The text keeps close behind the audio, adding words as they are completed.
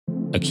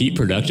a Keep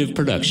Productive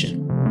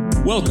production.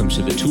 Welcome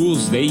to the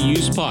Tools They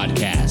Use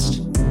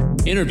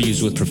podcast.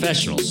 Interviews with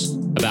professionals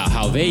about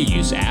how they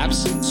use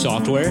apps,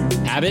 software,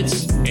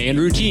 habits, and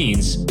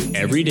routines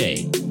every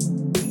day.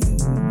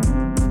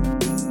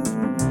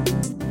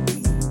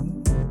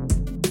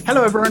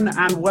 Hello, everyone,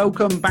 and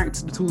welcome back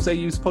to the Tools They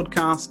Use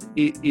podcast.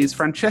 It is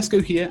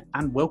Francesco here,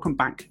 and welcome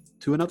back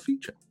to another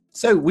feature.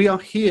 So we are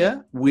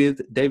here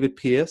with David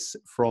Pierce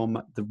from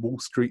the Wall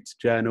Street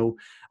Journal.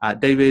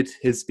 David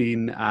has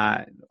been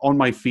on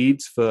my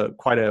feeds for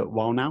quite a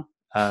while now,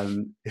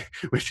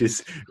 which is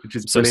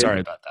so brilliant. Sorry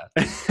about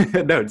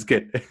that. No, it's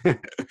good.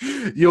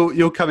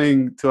 You're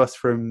coming to us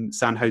from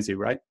San Jose,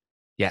 right?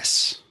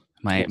 Yes,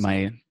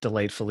 my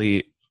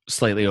delightfully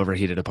slightly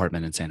overheated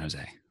apartment in San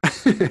Jose.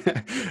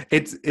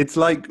 It's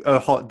like a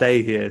hot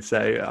day here,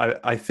 so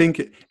I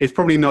think it's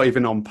probably not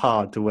even on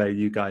par to where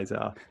you guys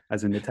are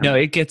as in the town. No,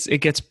 it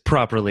gets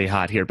properly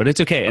hot here, but it's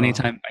okay.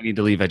 Anytime I need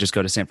to leave, I just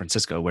go to San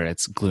Francisco, where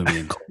it's gloomy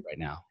and cold right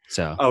now.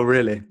 So oh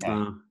really?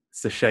 Yeah.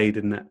 It's the shade,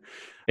 isn't it?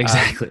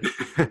 Exactly.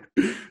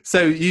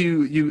 So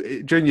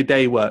you during your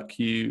day work,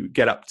 you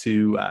get up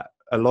to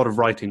a lot of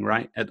writing,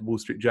 right, at the Wall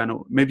Street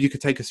Journal. Maybe you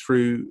could take us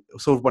through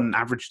sort of what an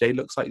average day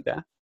looks like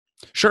there.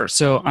 Sure.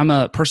 So I'm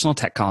a personal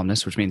tech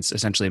columnist, which means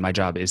essentially my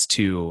job is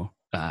to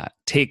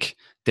take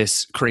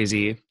this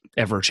crazy,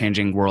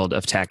 ever-changing world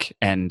of tech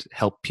and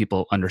help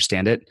people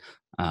understand it.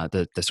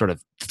 The sort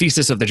of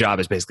thesis of the job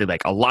is basically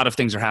like a lot of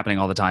things are happening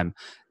all the time,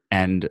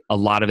 and a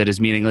lot of it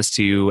is meaningless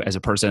to you as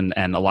a person,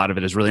 and a lot of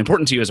it is really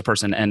important to you as a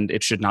person, and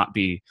it should not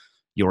be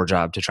your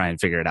job to try and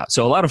figure it out.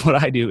 So a lot of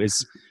what I do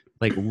is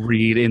like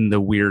read in the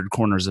weird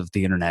corners of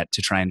the internet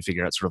to try and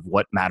figure out sort of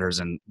what matters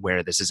and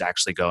where this is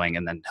actually going,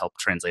 and then help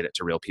translate it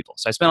to real people.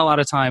 So I spent a lot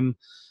of time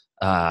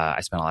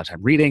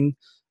reading.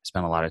 I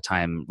spent a lot of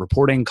time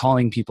reporting,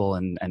 calling people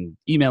and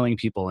emailing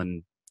people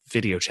and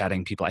video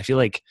chatting people. I feel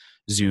like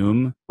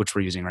Zoom, which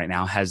we're using right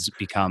now, has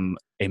become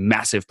a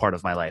massive part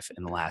of my life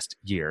in the last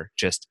year,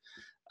 just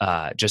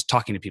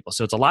talking to people.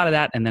 So it's a lot of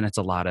that. And then it's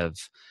a lot of,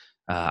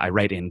 I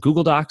write in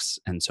Google Docs,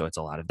 and so it's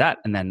a lot of that.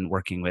 And then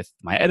working with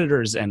my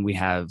editors, and we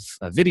have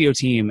a video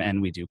team,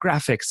 and we do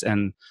graphics.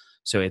 And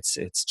so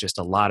it's just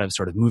a lot of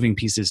sort of moving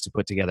pieces to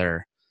put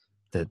together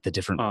the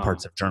different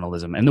parts of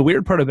journalism. And the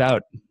weird part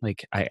about,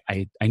 like,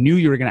 I knew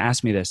you were going to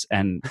ask me this,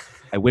 and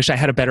I wish I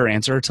had a better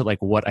answer to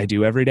like what I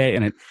do every day.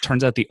 And it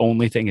turns out the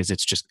only thing is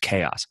it's just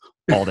chaos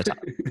all the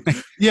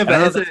time. Yeah, but I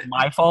don't know if it's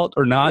my fault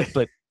or not,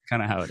 but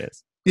kind of how it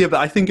is. Yeah,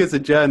 but I think as a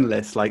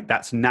journalist, like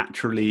that's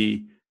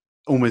naturally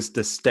almost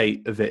the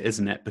state of it,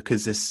 isn't it?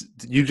 Because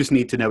you just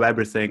need to know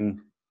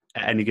everything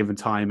at any given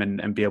time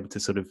and be able to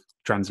sort of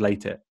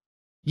translate it.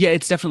 Yeah,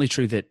 it's definitely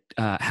true that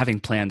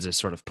having plans is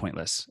sort of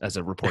pointless as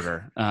a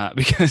reporter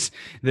because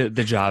the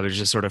job is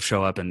just sort of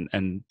show up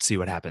and see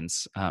what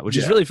happens, which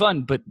is really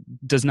fun, but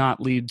does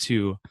not lead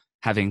to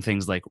having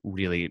things like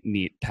really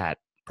neat, pat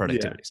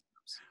productivity.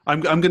 Yeah.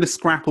 I'm going to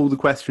scrap all the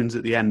questions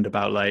at the end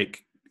about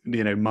like,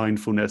 you know,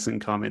 mindfulness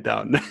and calm it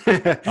down.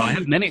 I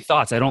have many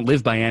thoughts. I don't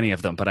live by any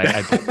of them, but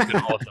I believe in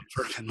all of them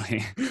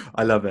fervently.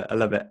 I love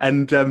it.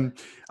 And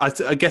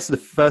I guess the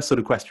first sort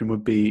of question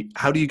would be,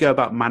 how do you go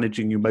about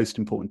managing your most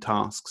important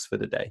tasks for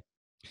the day?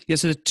 Yeah,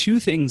 so the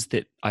two things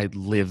that I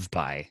live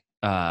by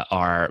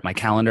are my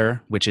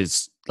calendar, which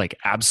is like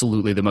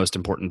absolutely the most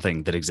important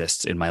thing that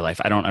exists in my life.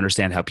 I don't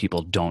understand how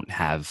people don't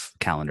have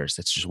calendars.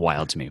 It's just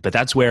wild to me. But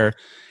that's where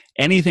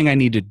anything I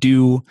need to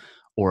do,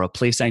 or a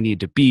place I need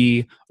to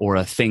be, or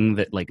a thing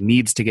that like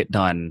needs to get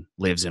done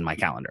lives in my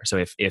calendar.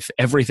 So if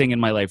everything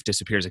in my life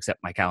disappears except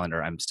my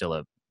calendar, I'm still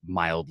a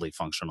mildly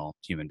functional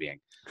human being.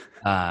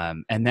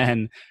 And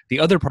then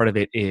the other part of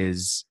it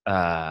is,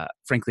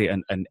 frankly,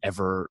 an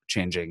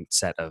ever-changing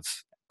set of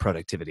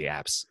productivity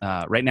apps.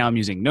 Right now I'm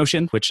using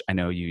Notion, which I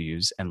know you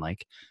use and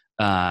like,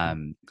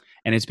 and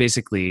it's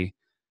basically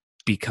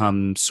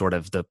become sort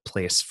of the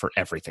place for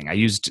everything. I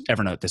used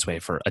Evernote this way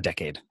for a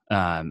decade.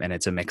 And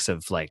it's a mix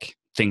of like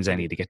things I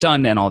need to get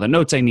done and all the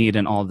notes I need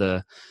and all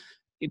the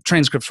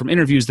transcripts from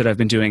interviews that I've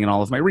been doing and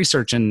all of my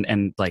research.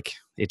 And like,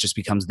 it just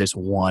becomes this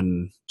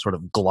one sort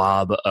of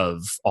glob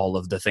of all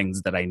of the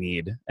things that I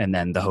need. And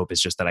then the hope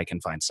is just that I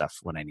can find stuff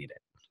when I need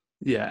it.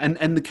 Yeah.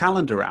 And the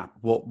calendar app,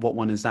 what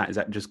one is that? Is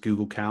that just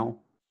Google Cal?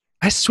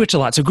 I switch a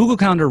lot. So Google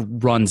Calendar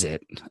runs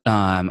it.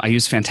 I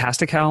use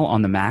Fantastical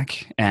on the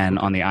Mac and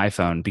on the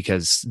iPhone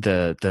because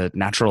the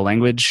natural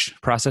language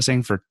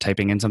processing for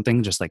typing in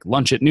something, just like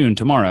lunch at noon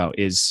tomorrow,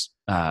 is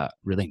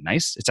really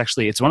nice.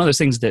 It's one of those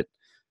things that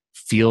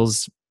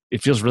feels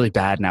really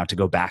bad now to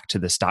go back to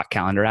the stock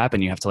calendar app,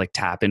 and you have to like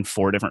tap in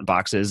 4 different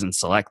boxes and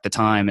select the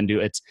time and do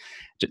it.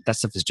 That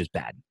stuff is just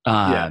bad.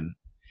 And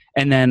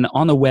then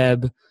on the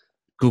web,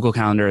 Google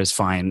Calendar is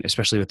fine,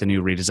 especially with the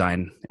new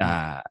redesign.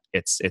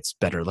 It's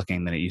better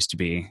looking than it used to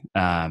be.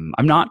 I'm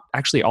not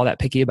actually all that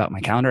picky about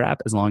my calendar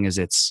app as long as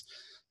it's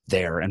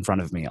there in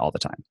front of me all the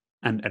time.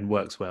 And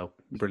works well.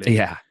 Brilliant.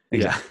 Yeah,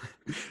 exactly.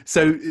 Yeah.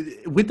 So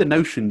with the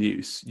Notion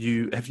use,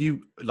 have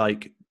you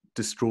like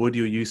destroyed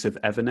your use of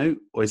Evernote,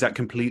 or is that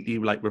completely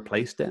like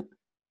replaced it?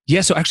 Yeah,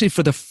 so actually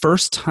for the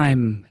first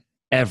time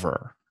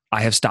ever,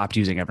 I have stopped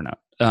using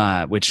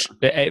Evernote, which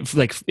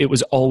it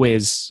was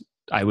always,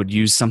 I would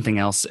use something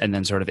else and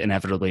then sort of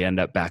inevitably end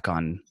up back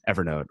on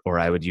Evernote, or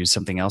I would use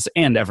something else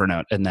and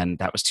Evernote, and then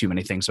that was too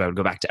many things, so I would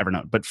go back to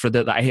Evernote. But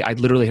I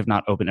literally have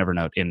not opened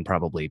Evernote in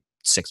probably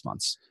 6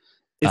 months.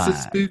 It's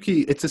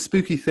a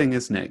spooky thing,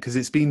 isn't it? Because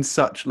it's been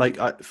such, like,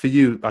 for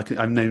you,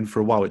 I've known for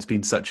a while, it's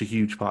been such a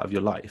huge part of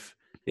your life.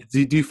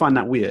 Do you find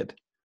that weird?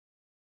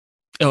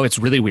 Oh, it's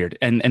really weird.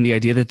 And the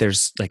idea that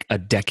there's like a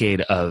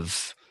decade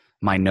of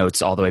my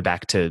notes all the way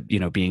back to,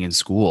 being in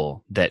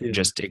school that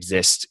just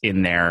exist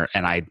in there.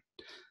 And I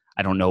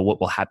don't know what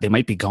will happen. They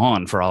might be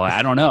gone for all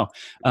I don't know.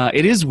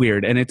 It is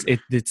weird. And it's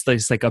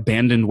this like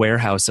abandoned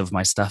warehouse of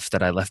my stuff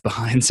that I left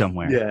behind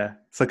somewhere. Yeah.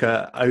 It's like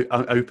a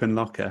open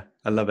locker.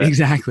 I love it.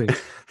 Exactly.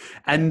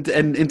 And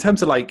in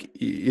terms of like,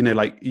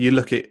 like you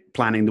look at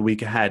planning the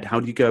week ahead, how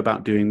do you go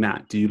about doing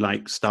that? Do you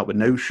like start with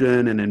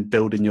Notion and then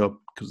build in your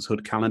sort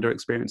of calendar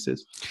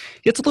experiences?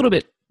 It's a little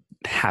bit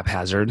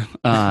haphazard.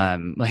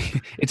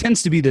 Like it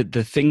tends to be that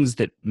the things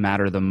that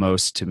matter the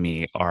most to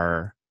me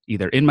are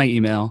either in my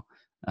email,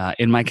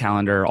 in my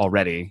calendar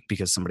already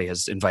because somebody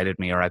has invited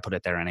me or I put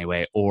it there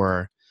anyway,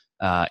 or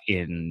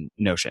in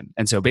Notion.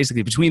 And so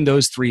basically between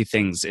those three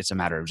things, it's a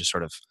matter of just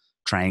sort of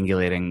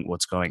triangulating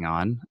what's going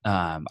on.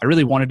 I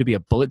really wanted to be a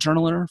bullet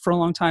journaler for a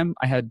long time.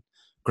 I had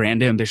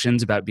grand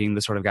ambitions about being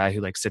the sort of guy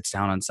who like sits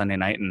down on Sunday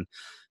night and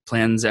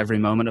plans every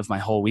moment of my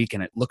whole week,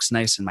 and it looks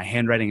nice and my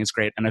handwriting is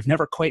great. And I've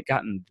never quite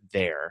gotten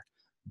there,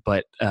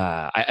 but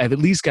I've at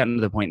least gotten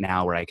to the point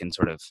now where I can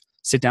sort of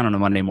sit down on a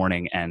Monday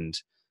morning and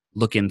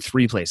look in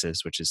three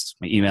places, which is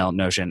my email,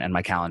 Notion, and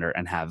my calendar,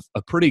 and have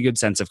a pretty good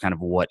sense of kind of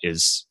what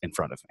is in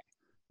front of me.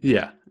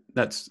 Yeah,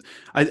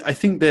 I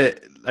think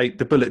that like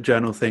the bullet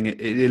journal thing,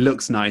 it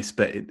looks nice,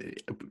 but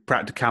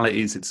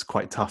practicalities, it's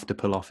quite tough to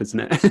pull off, isn't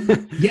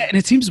it? Yeah, and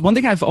it seems one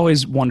thing I've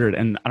always wondered,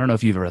 and I don't know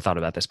if you've ever thought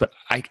about this, but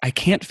I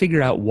can't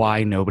figure out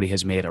why nobody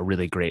has made a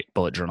really great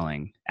bullet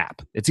journaling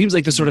app. It seems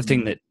like the sort of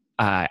thing that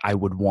I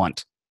would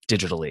want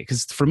digitally,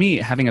 because for me,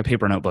 having a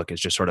paper notebook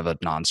is just sort of a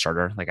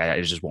non-starter. Like I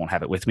just won't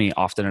have it with me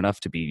often enough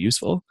to be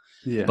useful.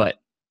 Yeah. But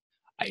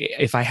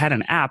if I had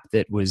an app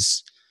that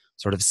was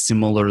sort of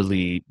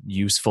similarly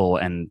useful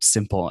and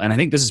simple. And I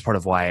think this is part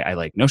of why I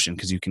like Notion,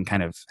 because you can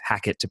kind of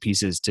hack it to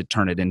pieces to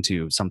turn it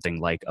into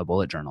something like a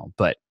bullet journal.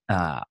 But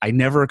I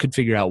never could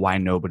figure out why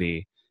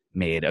nobody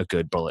made a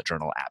good bullet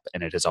journal app,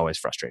 and it has always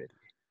frustrated me.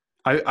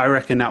 I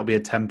reckon that'll be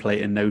a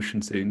template in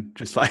Notion soon,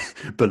 just like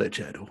bullet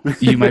journal.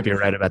 You might be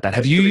right about that.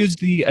 Have you used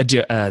the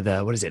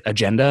what is it,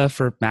 Agenda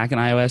for Mac and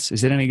iOS?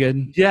 Is it any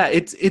good? Yeah,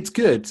 it's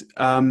good.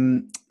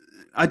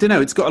 I don't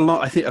know. It's got a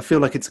lot. I feel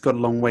like it's got a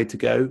long way to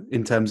go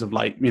in terms of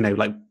like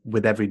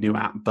with every new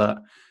app.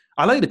 But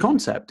I like the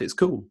concept. It's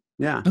cool.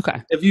 Yeah.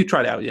 Okay. Have you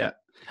tried it out yet?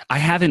 I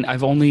haven't.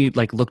 I've only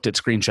like looked at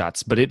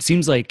screenshots, but it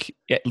seems like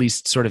at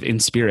least sort of in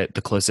spirit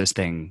the closest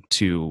thing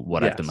to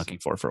what I've been looking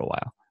for a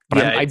while. But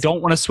yeah, I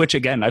don't want to switch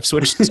again. I've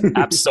switched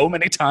apps so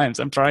many times.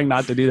 I'm trying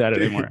not to do that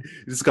anymore.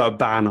 It's got a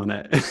ban on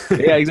it.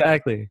 Yeah,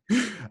 exactly.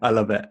 I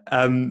love it.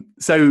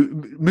 So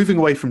moving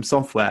away from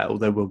software,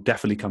 although we'll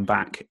definitely come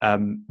back,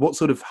 what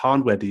sort of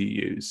hardware do you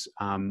use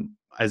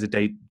as a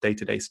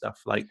day-to-day stuff,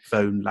 like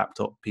phone,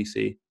 laptop,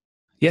 PC?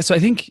 Yeah, so I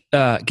think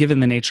given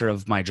the nature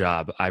of my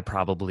job, I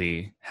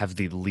probably have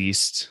the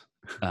least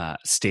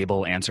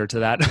stable answer to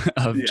that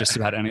of just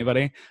about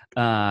anybody.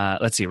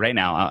 Let's see. Right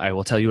now, I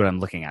will tell you what I'm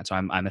looking at. So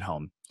I'm at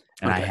home.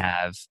 And okay.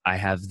 I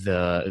have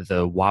the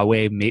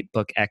Huawei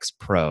MateBook X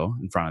Pro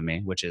in front of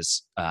me, which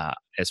is,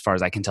 as far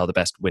as I can tell, the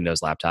best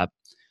Windows laptop.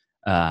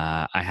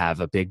 I have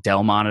a big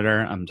Dell monitor.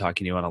 I'm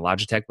talking to you on a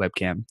Logitech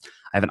webcam.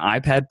 I have an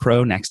iPad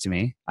Pro next to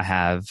me. I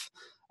have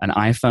an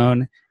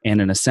iPhone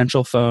and an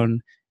Essential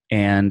phone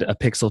and a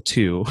Pixel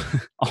 2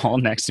 all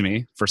next to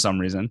me for some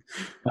reason.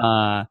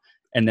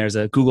 And there's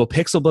a Google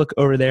Pixelbook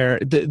over there.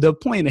 The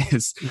point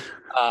is,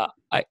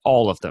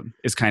 all of them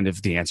is kind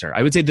of the answer.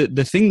 I would say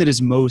the thing that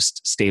is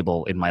most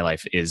stable in my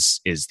life is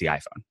the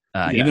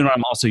iPhone. Even when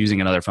I'm also using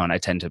another phone, I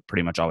tend to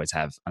pretty much always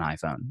have an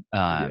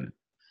iPhone.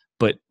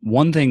 But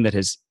one thing that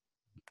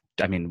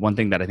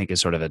I think is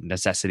sort of a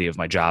necessity of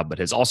my job, but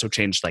has also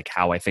changed like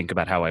how I think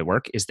about how I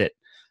work, is that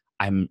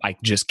I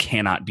just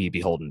cannot be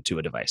beholden to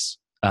a device.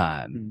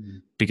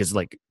 Because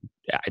like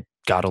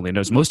God only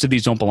knows, most of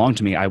these don't belong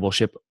to me. I will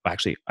ship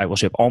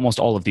almost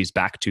all of these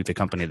back to the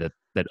company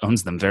that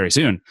owns them very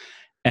soon.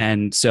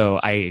 And so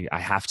I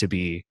have to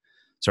be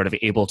sort of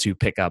able to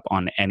pick up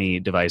on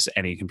any device,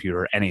 any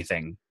computer,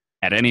 anything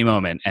at any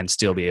moment and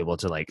still be able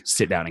to like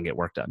sit down and get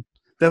work done.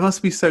 That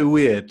must be so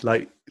weird,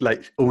 like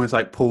almost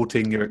like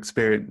porting your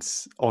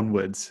experience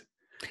onwards.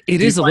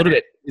 It is a little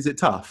bit. Is it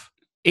tough?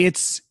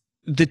 It's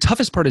the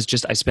toughest part is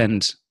just I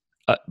spend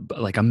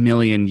like a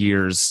million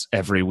years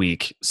every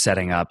week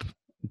setting up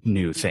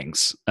new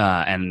things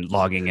and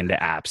logging into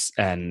apps,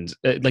 and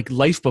like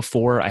life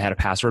before I had a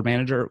password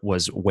manager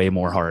was way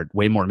more hard,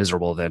 way more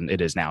miserable than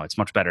it is now. It's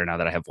much better now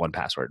that I have one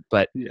password,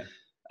 but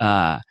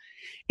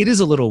it is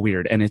a little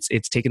weird, and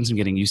it's taken some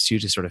getting used to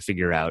sort of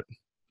figure out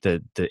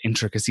the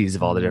intricacies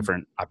of all the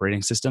different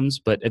operating systems.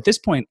 But at this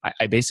point,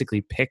 I basically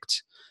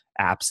picked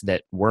apps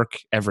that work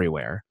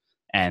everywhere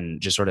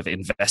and just sort of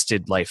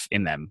invested life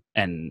in them.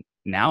 And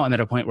now I'm at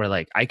a point where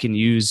like I can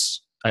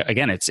use,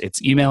 again, it's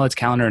email, it's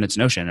calendar, and it's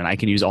Notion. And I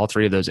can use all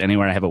three of those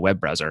anywhere I have a web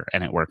browser,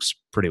 and it works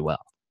pretty well.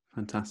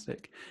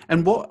 Fantastic.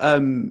 And what,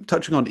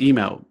 touching on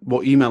email,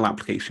 what email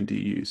application do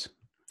you use?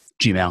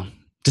 Gmail.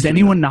 Does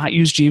anyone not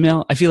use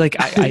Gmail? I feel like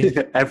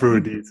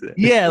everyone uses it.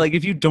 Yeah, like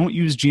if you don't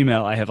use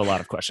Gmail, I have a lot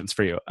of questions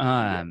for you.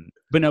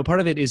 But no, part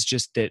of it is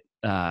just that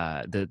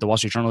the Wall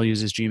Street Journal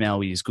uses Gmail.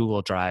 We use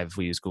Google Drive.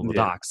 We use Google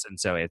Docs, and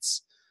so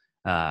it's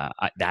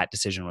that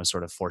decision was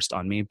sort of forced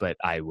on me. But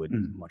I would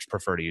much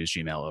prefer to use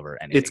Gmail over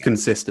anything. It's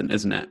consistent,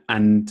 isn't it?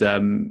 And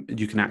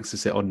you can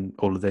access it on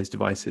all of those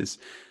devices.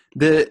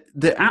 The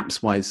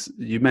apps wise,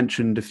 you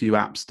mentioned a few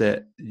apps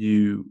that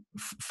you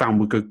found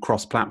were good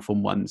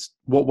cross-platform ones.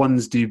 What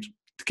ones do you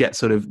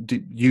get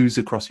use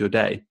across your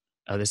day?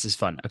 Oh, this is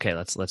fun. Okay,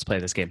 let's play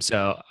this game.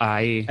 So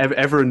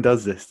everyone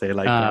does this. They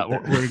like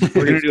we're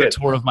going to do a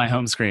tour of my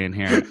home screen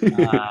here.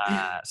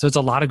 So it's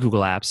a lot of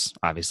Google apps,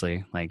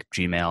 obviously, like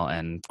Gmail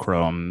and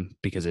Chrome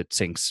because it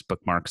syncs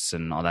bookmarks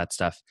and all that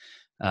stuff.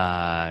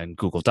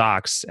 Google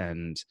Docs,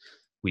 and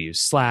we use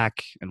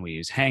Slack and we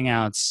use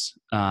Hangouts.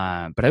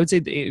 But I would say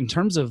in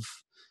terms of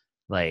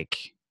like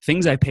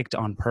things I picked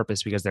on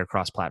purpose because they're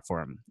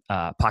cross-platform,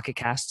 Pocket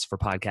Casts for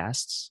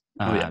podcasts,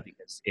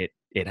 because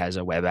it has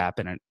a web app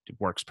and it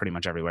works pretty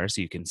much everywhere,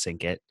 so you can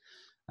sync it.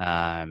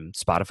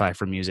 Spotify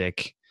for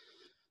music.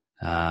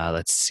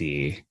 Let's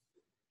see.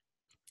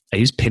 I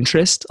use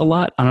Pinterest a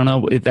lot. I don't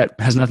know if that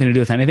has nothing to do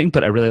with anything,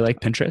 but I really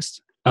like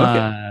Pinterest.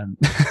 Okay.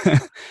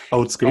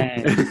 Old school.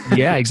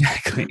 Yeah,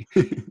 exactly.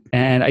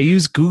 And I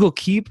use Google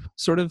Keep,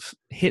 sort of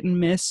hit and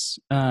miss,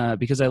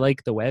 because I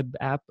like the web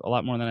app a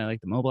lot more than I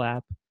like the mobile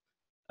app.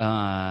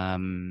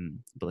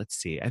 But let's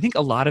see. I think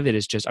a lot of it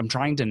is just I'm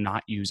trying to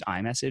not use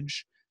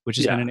iMessage, which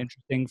has been an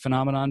interesting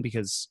phenomenon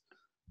because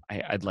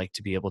I'd like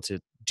to be able to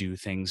do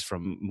things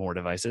from more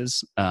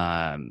devices.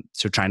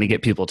 So trying to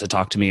get people to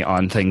talk to me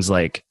on things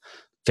like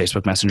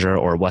Facebook Messenger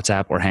or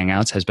WhatsApp or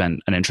Hangouts has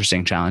been an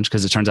interesting challenge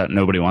because it turns out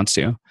nobody wants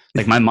to.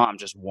 Like my mom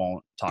just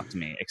won't talk to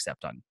me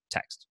except on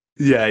text.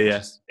 Yeah.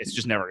 It's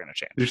just never going to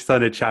change. You're just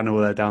trying to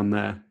channel her down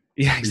there.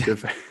 Yeah,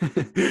 exactly.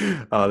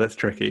 Oh, that's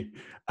tricky.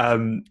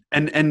 And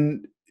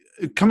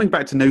coming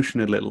back to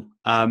Notion a little,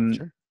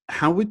 Sure.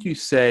 How would you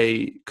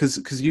say,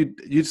 because you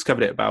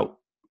discovered it about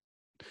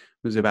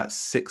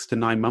 6 to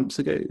 9 months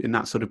ago, in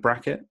that sort of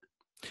bracket?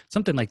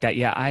 Something like that.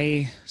 Yeah.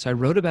 I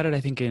wrote about it,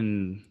 I think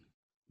in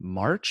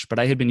March, but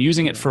I had been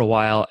using it for a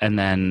while and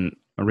then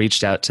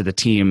reached out to the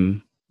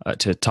team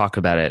to talk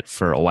about it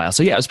for a while.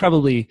 So yeah, it was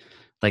probably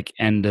like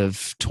end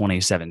of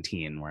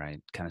 2017 where I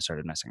kind of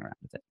started messing around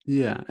with it.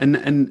 Yeah.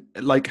 And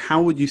like,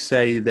 how would you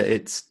say that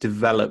it's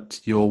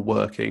developed your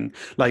working?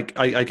 Like,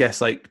 I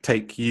guess like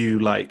take you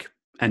like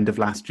end of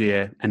last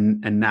year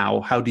and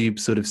now, how do you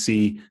sort of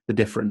see the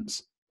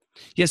difference?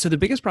 Yeah. So the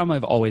biggest problem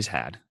I've always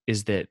had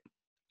is that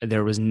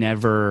there was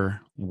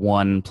never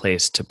one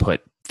place to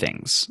put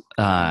things.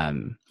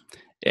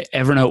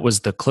 Evernote was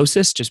the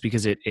closest just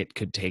because it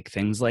could take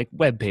things like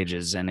web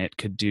pages and it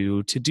could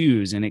do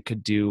to-dos and it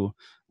could do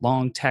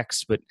long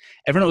text, but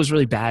Evernote was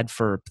really bad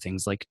for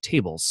things like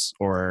tables,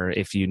 or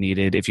if you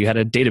had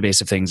a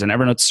database of things, and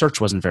Evernote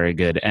search wasn't very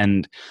good.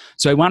 And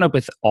so I wound up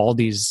with all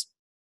these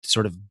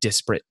sort of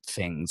disparate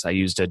things. I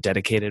used a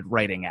dedicated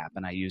writing app,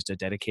 and I used a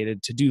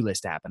dedicated to-do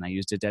list app, and I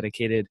used a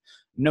dedicated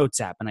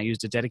notes app, and I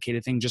used a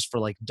dedicated thing just for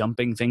like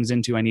dumping things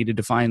into I needed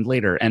to find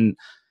later. And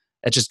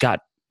it just got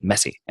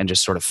messy and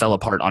just sort of fell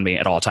apart on me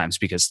at all times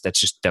because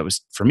that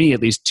was for me at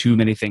least too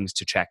many things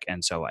to check,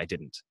 and so I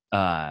didn't.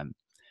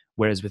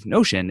 Whereas with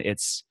Notion,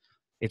 it's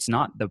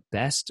not the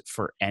best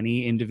for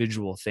any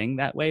individual thing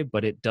that way,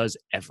 but it does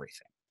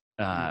everything,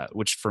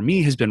 which for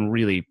me has been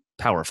really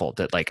powerful.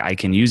 That like I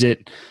can use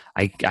it.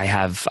 I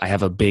have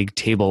a big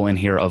table in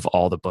here of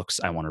all the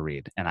books I want to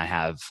read, and I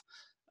have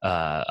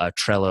a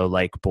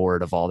Trello-like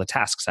board of all the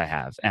tasks I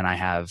have, and I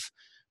have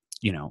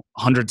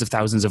hundreds of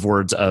thousands of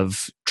words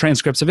of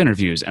transcripts of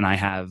interviews, and I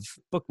have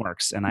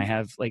bookmarks, and I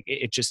have like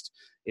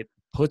it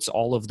puts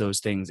all of those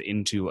things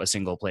into a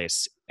single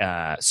place.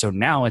 So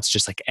now it's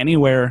just like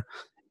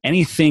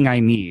anything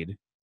I need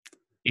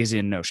is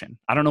in Notion.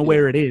 I don't know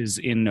where it is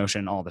in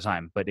Notion all the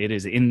time, but it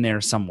is in there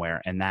somewhere.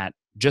 And that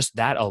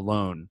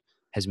alone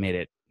has made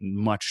it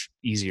much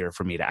easier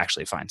for me to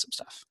actually find some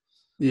stuff.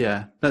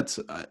 Yeah, that's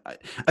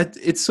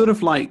it's sort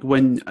of like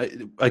when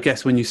I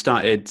guess when you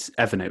started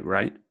Evernote,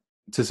 right?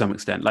 To some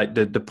extent, like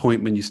the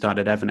point when you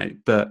started Evernote.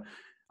 But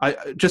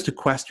just a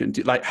question,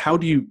 how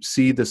do you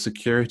see the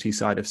security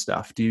side of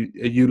stuff? Are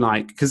you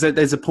like, because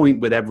there's a point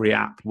with every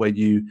app where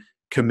you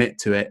commit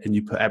to it and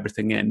you put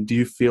everything in. Do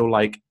you feel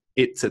like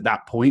it's at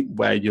that point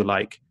where you're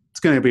like, it's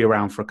going to be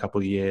around for a couple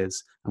of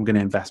years, I'm going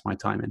to invest my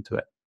time into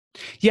it?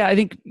 Yeah, I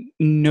think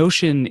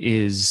Notion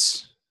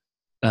is,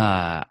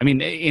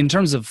 in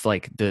terms of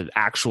like the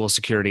actual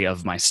security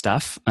of my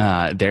stuff,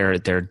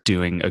 they're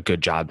doing a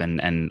good job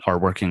and are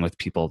working with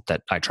people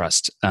that I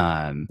trust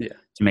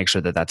to make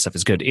sure that stuff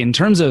is good. In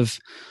terms of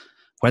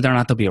whether or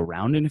not they'll be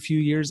around in a few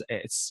years,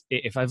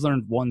 if I've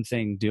learned one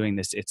thing doing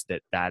this, it's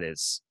that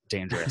is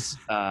dangerous.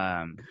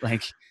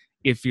 Like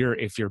if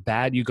you're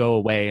bad, you go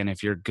away, and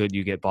if you're good,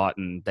 you get bought,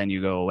 and then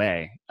you go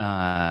away.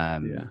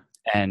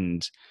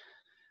 And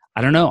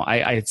I don't know.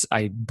 I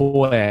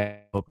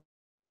hope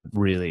it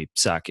really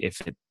suck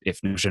if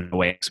Notion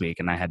away next week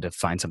and I had to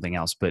find something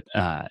else. But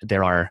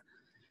there are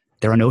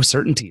no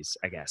certainties,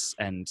 I guess,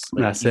 and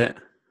that's it.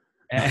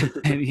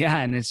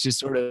 And it's just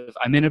sort of,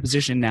 I'm in a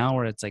position now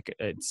where it's like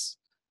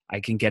I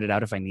can get it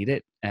out if I need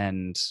it,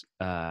 and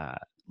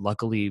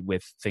luckily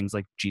with things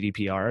like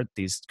GDPR,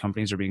 these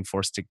companies are being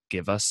forced to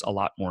give us a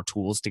lot more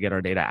tools to get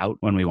our data out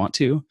when we want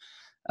to,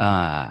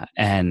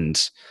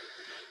 and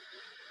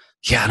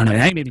yeah, I don't know.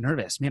 That made me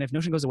nervous, man. If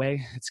Notion goes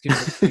away, it's gonna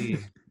be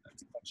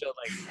such a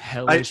like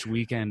hellish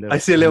weekend. I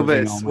see a little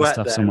bit of sweat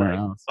stuff there. Somewhere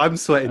else. I'm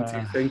sweating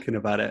too thinking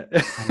about it.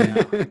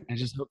 I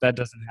just hope that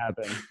doesn't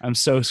happen. I'm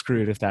so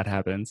screwed if that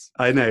happens.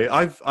 I know.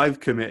 I've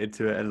committed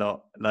to it a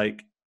lot.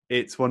 Like,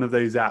 it's one of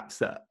those apps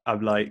that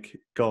I've like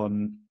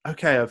gone,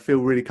 okay, I feel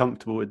really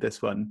comfortable with this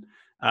one.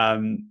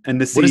 And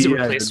the CEO, what does it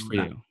replace for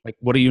you? Like,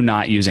 what are you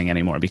not using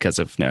anymore because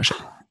of Notion?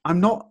 I'm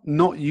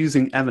not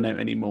using Evernote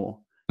anymore.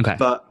 Okay.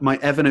 But my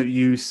Evernote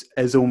use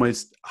has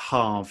almost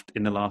halved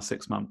in the last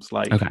 6 months.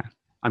 Like, okay.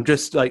 I'm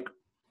just like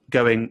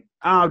going,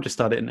 I'll just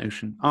start it in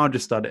Notion. I'll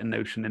just start it in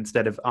Notion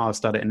instead of I'll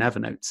start it in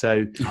Evernote.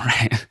 So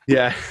right.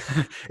 Yeah,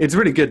 it's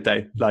really good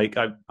though. Like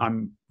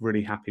I'm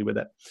really happy with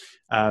it.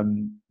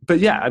 But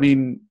yeah, I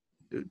mean,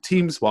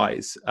 Teams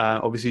wise,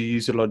 obviously you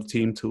use a lot of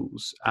team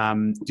tools.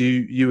 Do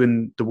you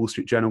and the Wall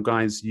Street Journal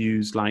guys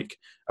use like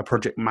a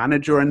project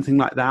manager or anything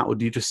like that? Or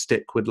do you just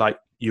stick with like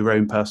your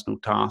own personal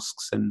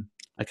tasks and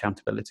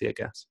accountability, I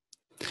guess?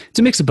 It's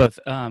a mix of both.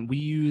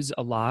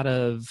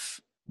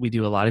 We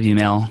do a lot of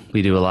email.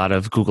 We do a lot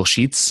of Google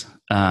Sheets,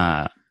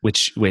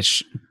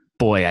 which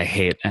boy, I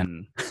hate.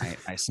 And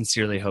I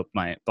sincerely hope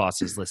my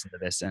bosses listen to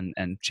this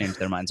and change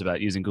their minds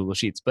about using Google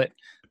Sheets. But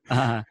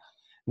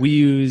we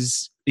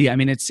use,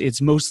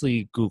 it's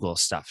mostly Google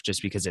stuff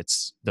just because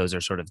those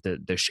are sort of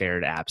the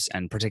shared apps.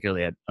 And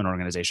particularly at an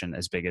organization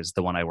as big as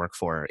the one I work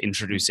for,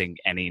 introducing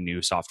any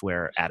new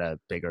software at a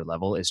bigger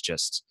level is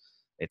just,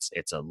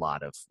 it's a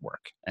lot of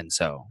work. And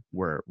so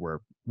we're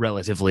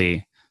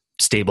relatively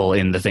stable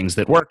in the things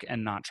that work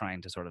and not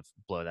trying to sort of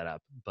blow that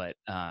up. But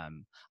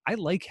I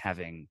like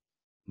having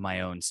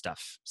my own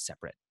stuff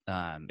separate.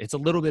 It's a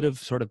little bit of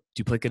sort of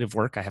duplicative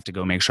work. I have to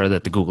go make sure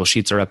that the Google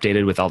Sheets are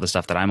updated with all the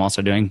stuff that I'm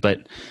also doing,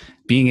 but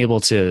being able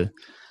to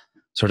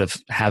sort of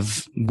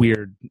have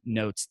weird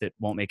notes that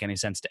won't make any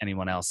sense to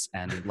anyone else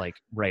and like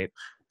write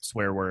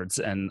swear words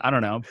and I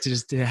don't know,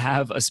 to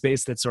have a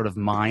space that's sort of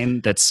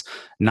mine, that's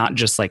not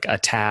just like a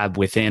tab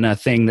within a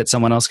thing that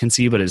someone else can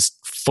see, but is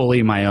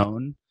fully my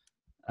own,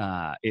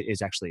 it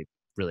is actually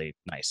really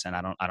nice. And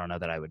I don't know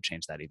that I would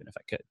change that even if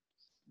I could.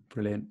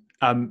 Brilliant.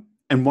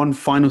 And one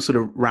final sort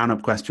of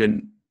roundup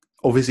question.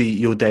 Obviously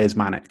your day is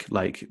manic,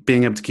 like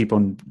being able to keep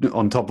on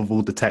top of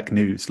all the tech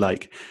news,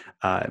 like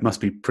it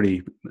must be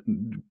pretty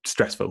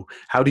stressful.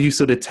 How do you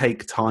sort of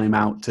take time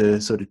out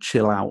to sort of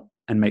chill out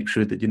and make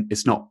sure that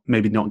it's not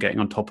getting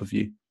on top of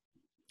you?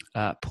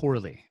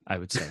 Poorly, I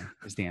would say,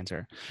 is the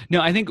answer. No,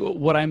 I think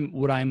what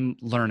I'm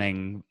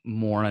learning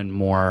more and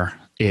more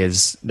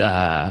is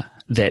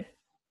that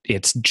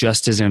it's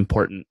just as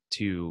important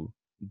to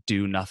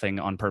do nothing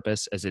on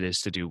purpose as it is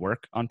to do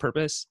work on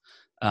purpose.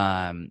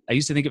 I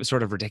used to think it was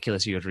sort of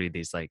ridiculous. You would read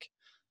these like,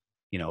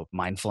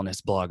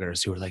 mindfulness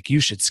bloggers who are like, you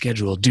should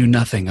schedule do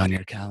nothing on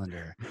your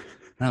calendar.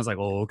 And I was like,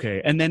 oh,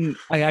 okay. And then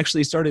I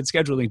actually started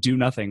scheduling do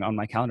nothing on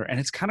my calendar. And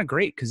it's kind of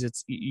great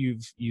because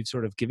you've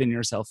sort of given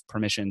yourself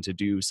permission to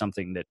do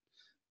something that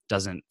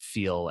doesn't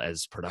feel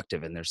as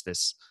productive. And there's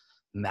this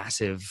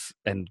massive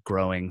and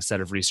growing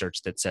set of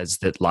research that says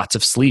that lots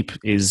of sleep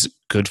is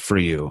good for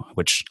you,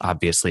 which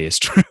obviously is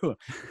true.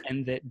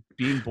 And that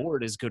being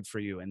bored is good for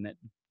you. And that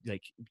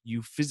like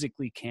you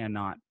physically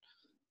cannot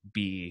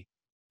be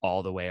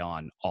all the way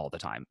on all the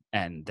time,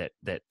 and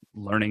that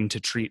learning to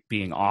treat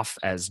being off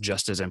as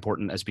just as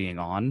important as being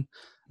on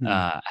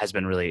has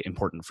been really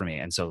important for me.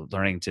 And so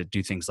learning to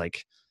do things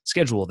like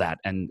schedule that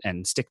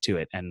and stick to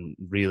it and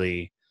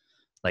really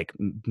like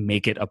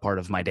make it a part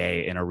of my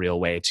day in a real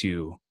way,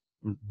 to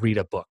read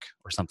a book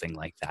or something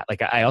like that.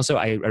 Like I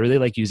really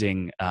like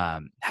using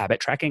habit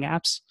tracking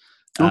apps.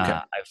 Okay.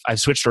 I've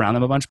switched around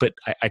them a bunch, but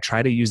I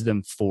try to use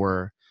them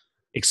for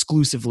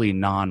exclusively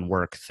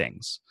non-work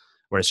things,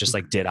 where it's just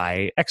like, did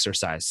I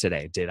exercise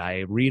today? Did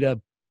I read a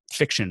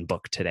fiction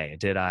book today?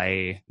 Did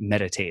I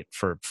meditate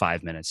for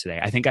 5 minutes today?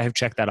 I think I have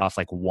checked that off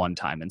like one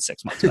time in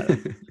 6 months.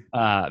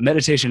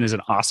 Meditation is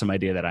an awesome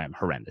idea that I am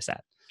horrendous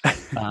at.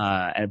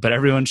 But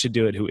everyone should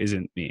do it who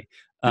isn't me.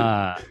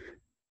 But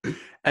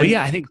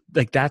yeah, I think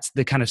like that's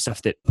the kind of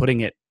stuff that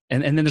putting it,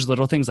 and then there's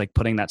little things like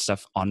putting that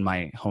stuff on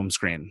my home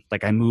screen.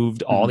 Like I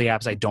moved all the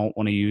apps I don't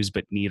want to use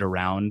but need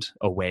around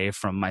away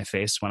from my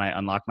face when I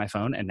unlock my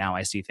phone. And now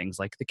I see things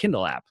like the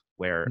Kindle app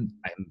where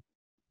I'm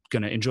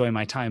going to enjoy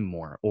my time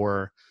more,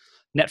 or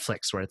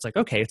Netflix where it's like,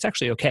 okay, it's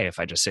actually okay if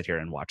I just sit here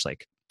and watch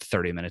like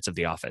 30 minutes of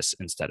the office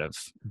instead of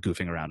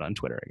goofing around on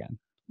Twitter again.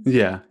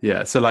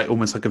 Yeah. So like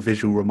almost like a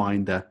visual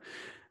reminder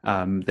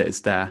that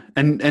it's there.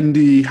 And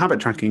the habit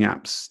tracking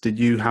apps, did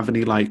you have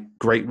any like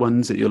great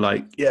ones that you're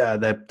like, yeah,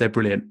 they're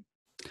brilliant?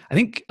 I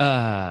think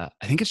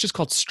it's just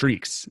called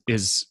Streaks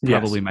is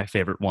probably my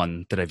favorite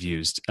one that I've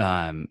used,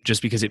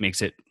 just because it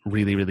makes it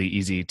really, really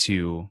easy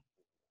to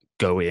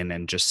go in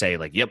and just say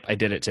like, yep, I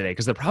did it today.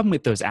 Because the problem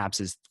with those apps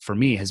is, for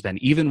me, has been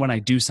even when I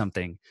do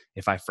something,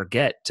 if I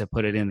forget to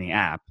put it in the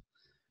app,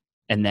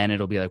 and then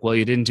it'll be like, well,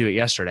 you didn't do it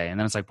yesterday. And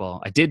then it's like,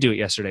 well, I did do it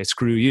yesterday.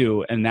 Screw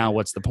you. And now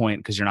what's the point?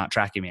 Because you're not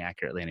tracking me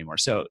accurately anymore.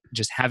 So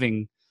just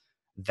having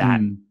that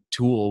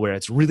tool where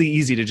it's really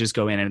easy to just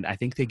go in, and I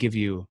think they give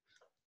you,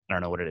 I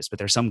don't know what it is, but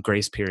there's some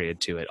grace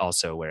period to it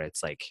also where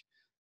it's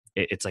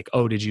like,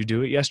 oh, did you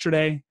do it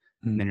yesterday?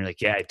 And then you're like,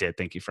 yeah, I did.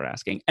 Thank you for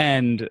asking.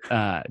 And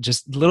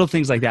just little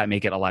things like that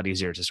make it a lot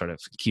easier to sort of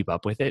keep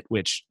up with it,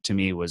 which to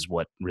me was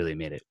what really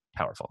made it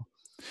powerful.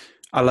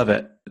 I love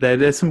it.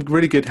 There's some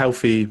really good,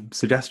 healthy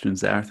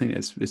suggestions there. I think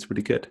it's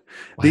really good.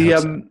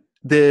 Well,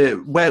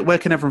 Where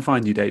can everyone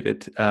find you,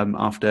 David,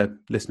 after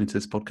listening to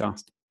this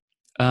podcast?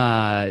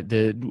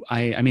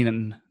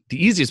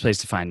 The easiest place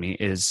to find me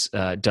is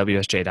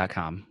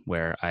WSJ.com,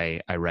 where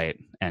I write,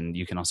 and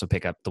you can also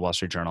pick up the Wall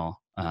Street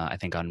Journal. I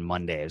think on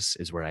Mondays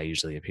is where I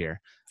usually appear.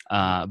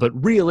 But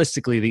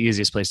realistically, the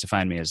easiest place to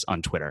find me is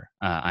on Twitter.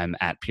 I'm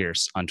at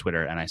Pierce on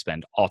Twitter, and I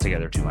spend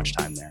altogether too much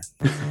time there.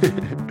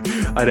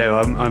 I know,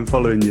 I'm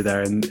following you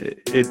there,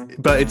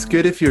 but it's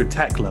good if you're a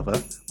tech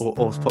lover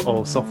or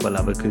software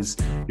lover, because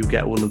you'll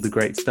get all of the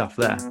great stuff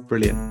there.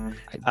 Brilliant.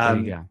 There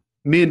you go.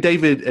 Me and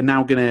David are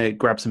now going to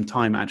grab some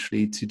time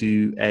actually to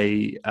do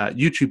a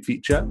YouTube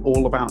feature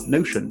all about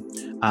Notion.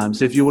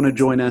 So if you want to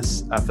join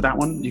us for that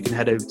one, you can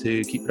head over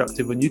to Keep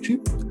Productive on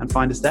YouTube and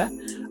find us there.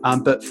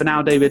 But for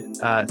now, David,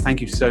 thank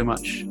you so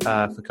much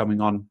for coming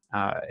on.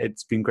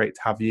 It's been great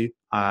to have you.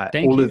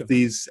 All of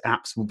these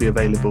apps will be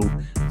available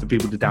for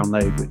people to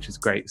download, which is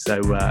great. So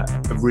I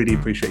really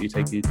appreciate you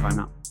taking your time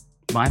out.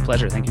 My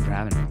pleasure. Thank you for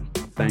having me.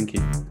 Thank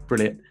you.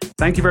 Brilliant.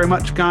 Thank you very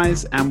much,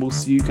 guys. And we'll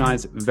see you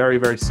guys very,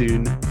 very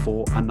soon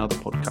for another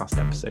podcast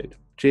episode.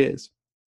 Cheers.